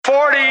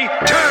42.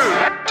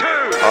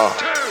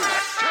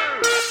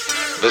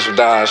 Bitch was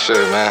down shit,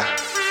 man.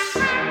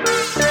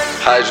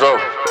 Hydro.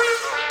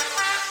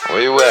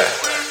 Where you at?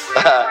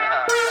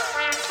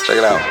 Check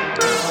it out.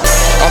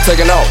 I'm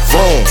taking off,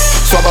 vroom.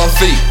 Swap on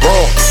feet,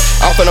 boom.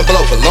 I'm finna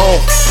blow balloon.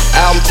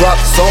 Album drop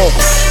soon.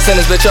 Send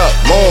this bitch up,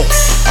 moon.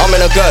 I'm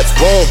in the guts,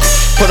 boom.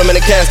 Put him in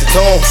the casket,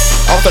 tune.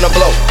 I'm finna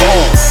blow,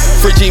 boom.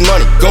 Free G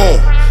money, goon.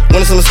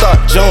 When it's gonna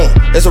start, June.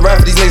 It's a rap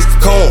for these niggas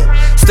cocoon.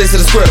 Sticks to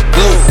the script,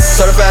 blue.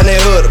 Certified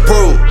neighborhood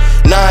approved.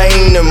 Now I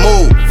ain't in the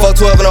mood. Fuck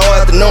 12 in the whole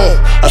afternoon.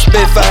 I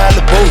spit fire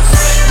in the booth.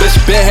 Bitch,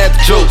 you been had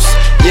the juice.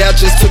 Yeah, I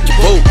just took your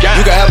boot.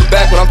 You can have it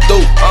back when I'm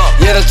through.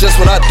 Yeah, that's just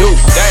what I do.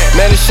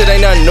 Man, this shit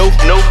ain't nothing new.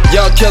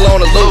 Young killer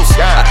on the loose.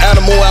 I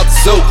animal out the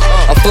zoo.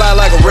 I'm fly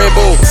like a Red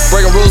Bull.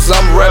 Breaking rules,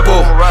 I'm a rebel.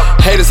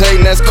 Haters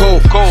hating, that's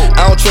cool.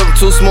 I don't trip, I'm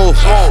too smooth.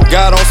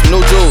 Got on some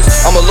new jewels.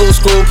 I'm a loose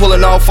screw,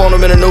 pulling off on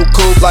them in a new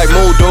coupe. Like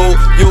Moo Dude,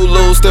 you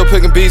lose, still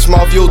picking beats from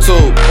off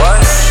YouTube.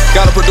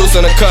 Got a producer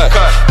in the cut.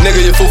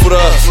 Nigga, you fool for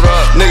us.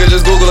 Nigga,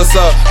 just Google us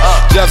up.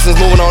 Jefferson's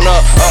moving on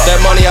up.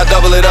 That money, I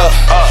double it up.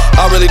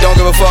 I really don't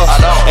give a fuck.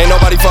 Ain't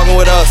nobody fucking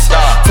with us.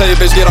 Tell your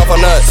bitch, get off her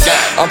nuts.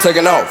 I'm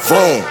taking off,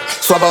 vroom.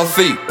 Swap off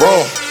feet,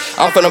 boom.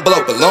 I'm finna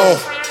blow balloon.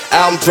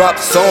 Album drop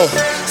soon.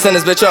 Send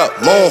this bitch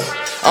up, moon.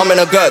 I'm in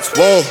the guts,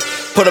 wound.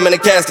 Put him in the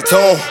casket,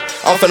 tune.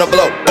 I'm finna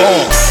blow,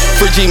 boom.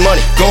 Free G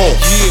money, goon.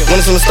 When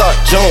it's gonna start,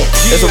 June.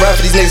 It's a rap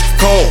for these niggas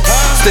cocoon.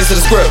 Sticks to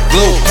the script,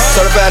 blue.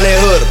 Certified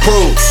neighborhood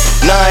approved.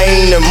 Now I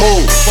ain't in the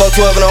mood. Fuck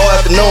 12 in the whole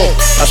afternoon.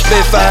 I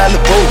spit fire in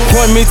the booth.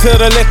 Point me to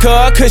the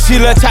liquor, cause she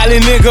love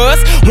Charlie niggas.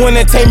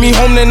 Wanna take me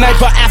home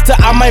tonight, but after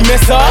I might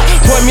miss her.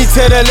 Point me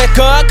to the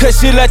liquor, cause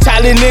she love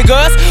Charlie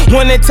niggas.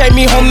 Wanna take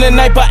me home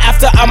tonight, but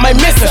after I might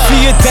miss her.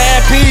 She a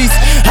damn piece,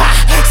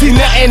 she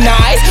nothing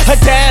nice. Her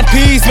damn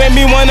piece made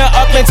me wanna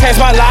up and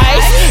change my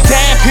life.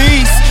 Damn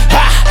piece,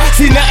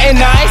 she nothing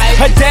nice.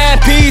 Her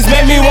damn piece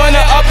made me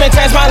wanna up and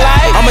change my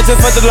life. I'ma just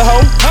fuck the little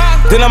hoe,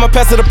 then I'ma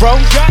pass to the bro.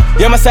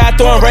 Yeah, my side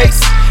throwing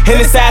rakes, and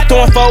the side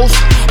throwing foes.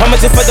 I'ma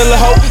just fuck the little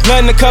hoe,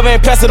 nothing to cover and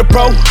pass to the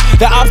pro.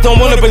 The ops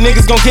don't want it, but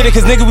niggas gon' get it,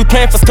 cause nigga, we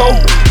playin' for scope.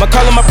 My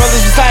call and my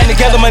brothers, we sliding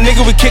together, my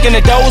nigga, we kicking the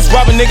doors.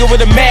 Rob a nigga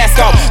with a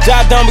mask off,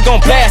 job done, we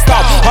gon' blast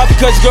off. All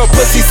because your girl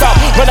pussy soft,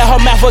 run out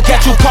her mouth, will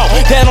get you caught.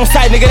 Dead on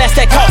sight, nigga, that's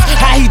that cost.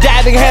 How he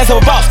died, nigga, hands of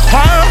a boss,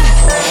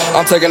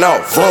 I'm taking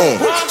off,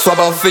 vroom.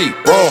 Swap off feet,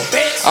 boom.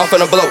 I'm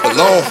finna blow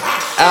balloon.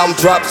 Album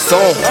drop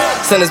soon.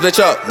 Send this bitch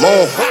up,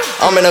 moon.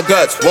 I'm in the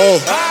guts, wound.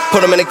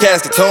 Put him in the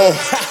casket, tune.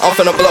 I'm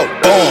finna blow,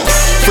 boom.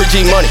 Free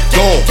G money,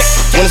 goon.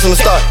 When it's gonna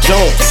start,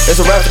 June. It's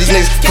a rap for these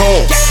niggas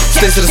cocoon.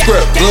 Sticks to the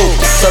script, blue.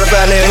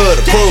 Certified neighborhood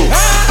approved.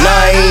 Now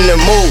I ain't in the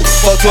mood.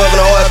 Fuck 12 in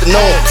the whole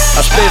afternoon.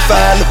 I spit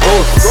fire in the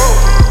booth.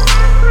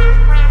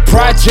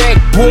 Project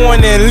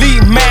Born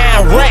Elite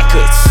Mind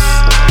Records.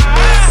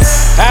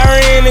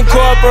 Irene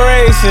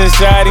Incorporation,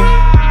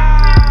 shawty.